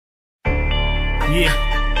Yeah.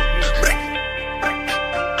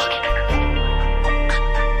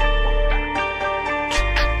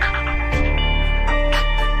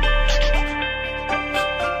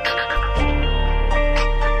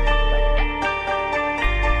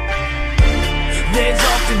 There's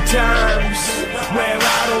often times where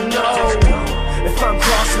I don't know if I'm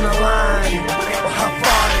crossing a line or how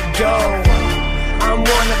far to go. I'm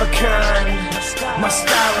one of a kind. My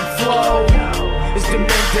style and flow is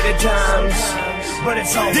demented at times, but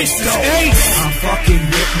it's always This is dope. Ace. I'm fucking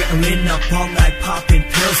rippling up all night, popping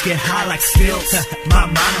pills, get high like stills. My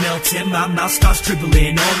mind melting, my mouth starts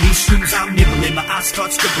dribbling. On these shrooms I'm nibbling, my eyes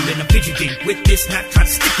start scribbling. I'm fidgeting with this map, trying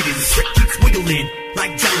to stick it in. The strip keeps wiggling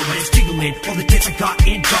like jello when it's jiggling. All the tits I got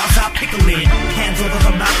in jars I pickle in. Hands over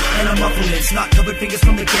her mouth and I'm muffling. Snot covered fingers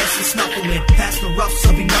from the gas and snuffling. Past the rough,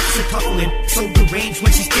 subbing nuts and tuffling. So deranged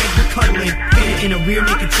when she's dead, we're cuddling. Hit it in a rear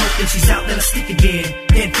naked choke, then she's out, then I stick again.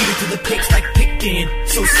 Then feed it to the pigs like picking.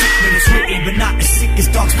 So sick when it's written, but not as sick as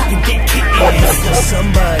dogs fucking get kittens.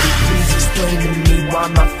 Somebody please explain to me why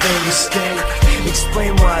my fingers stink.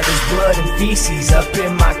 Explain why there's blood and feces up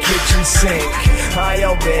in my kitchen sink. I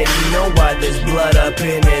already know why there's blood up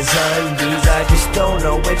in his undies. I just don't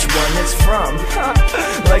know which one it's from.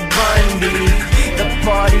 Like Bundy, the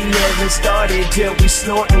party hasn't started till we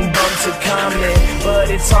snorting bumps of comet. But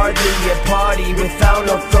it's hardly a party without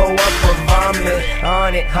no throw up or vomit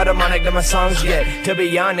on it. How demonic do my songs get? To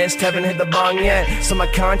be honest, haven't hit the bong yet. So my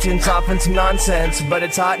conscience off in some nonsense, but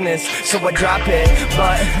it's hotness, so I drop it.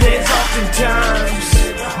 But there's often times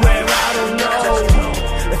where I don't know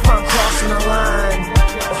if I'm crossing a line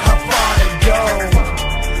or how far to go.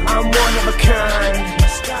 I'm one of a kind.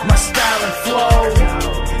 My style and flow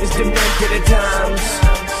is demented at times,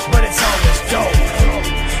 but it's always dope.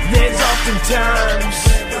 There's often times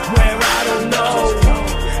where I don't know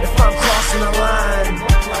if I'm crossing a line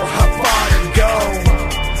or how far to go.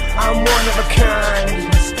 I'm one of a kind.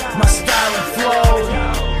 My style and flow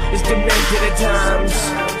is demented at times,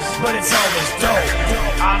 but it's always dope.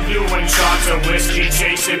 I'm doing shots of whiskey,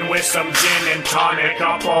 chasing with some gin and tonic.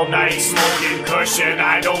 Up all night, smoking cushion.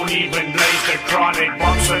 I don't even blaze the chronic.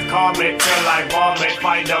 Bumps with comet till I vomit.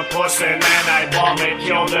 Find a puss and then I vomit.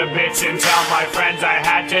 Kill the bitch and tell my friends I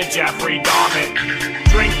had to Jeffrey Dahmer it.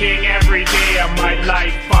 Drinking every day of my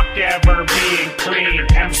life, fuck ever being clean.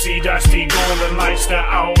 MC Dusty Golden likes to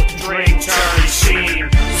out-drink Charlie Sheen.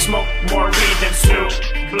 Smoke more weed than Snoop.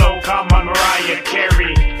 Blow come on Mariah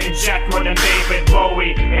Carey. Inject more than David Bowie.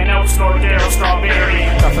 And outsnort Daryl Strawberry.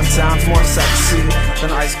 Nothing sounds more sexy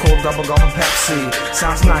than ice cold double gum and Pepsi.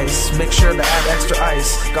 Sounds nice, make sure to add extra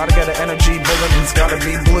ice. Gotta get an energy bullet and it's gotta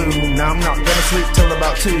be blue. Now I'm not gonna sleep till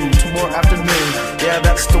about 2 more afternoon. Yeah,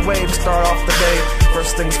 that's the way to start off the day.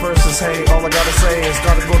 First things first is hey, all I gotta say is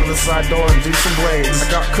gotta go to the side door and do some blades.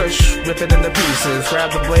 I got kush, rip it into pieces,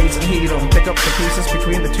 grab the blades and heat them. Pick up the pieces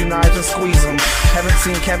between the two knives and squeeze them. Haven't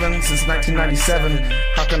seen Kevin since 1997.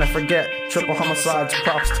 How can I forget? Triple homicides,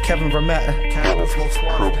 props to Kevin Vermette.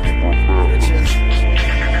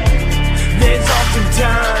 There's often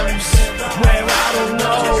times where I don't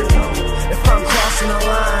know if I'm crossing a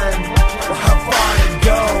line or how far to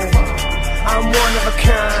go. I'm one of a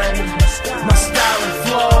kind. My style and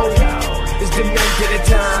flow is demented at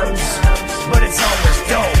times, but it's always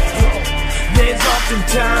dope. There's often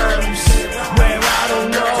times where I don't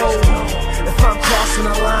know if I'm crossing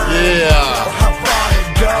a line or how far to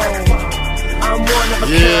go. I'm one of a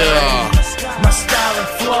kind. My style and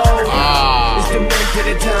flow is demented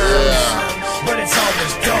at times, but it's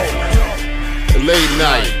always dope. Late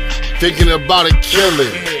night, thinking about a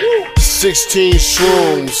killing. 16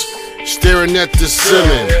 shrooms, staring at the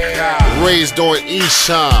ceiling. Raised on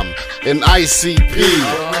Esham and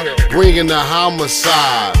ICP, bringing the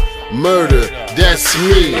homicide, murder, that's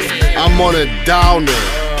me. I'm on a downer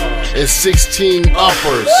and 16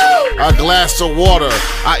 uppers. A glass of water,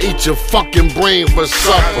 I eat your fucking brain for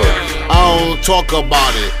supper. I don't talk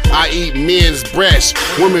about it, I eat men's breast,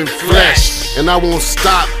 women's flesh, and I won't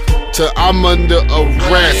stop till I'm under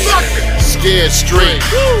arrest. Scared straight,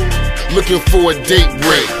 looking for a date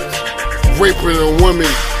break. Raping a woman,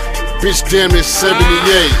 bitch damn it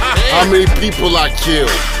 78. How many people I killed?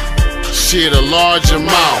 Shit, a large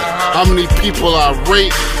amount. How many people I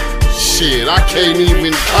raped? Shit, I can't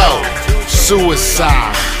even count.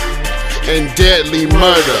 Suicide and deadly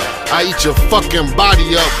murder. I eat your fucking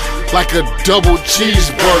body up like a double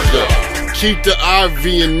cheeseburger. Keep the IV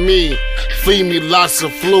in me, feed me lots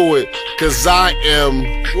of fluid, cause I am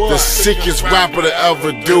the sickest rapper to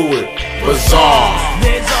ever do it. Bizarre.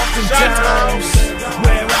 There's often times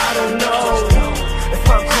where I don't know if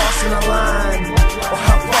I'm crossing a line or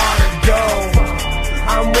how far to go.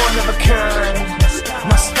 I'm one of a kind.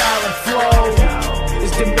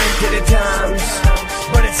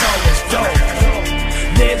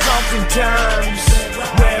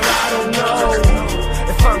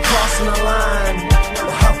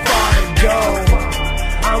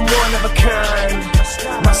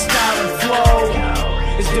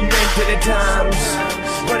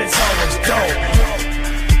 dope.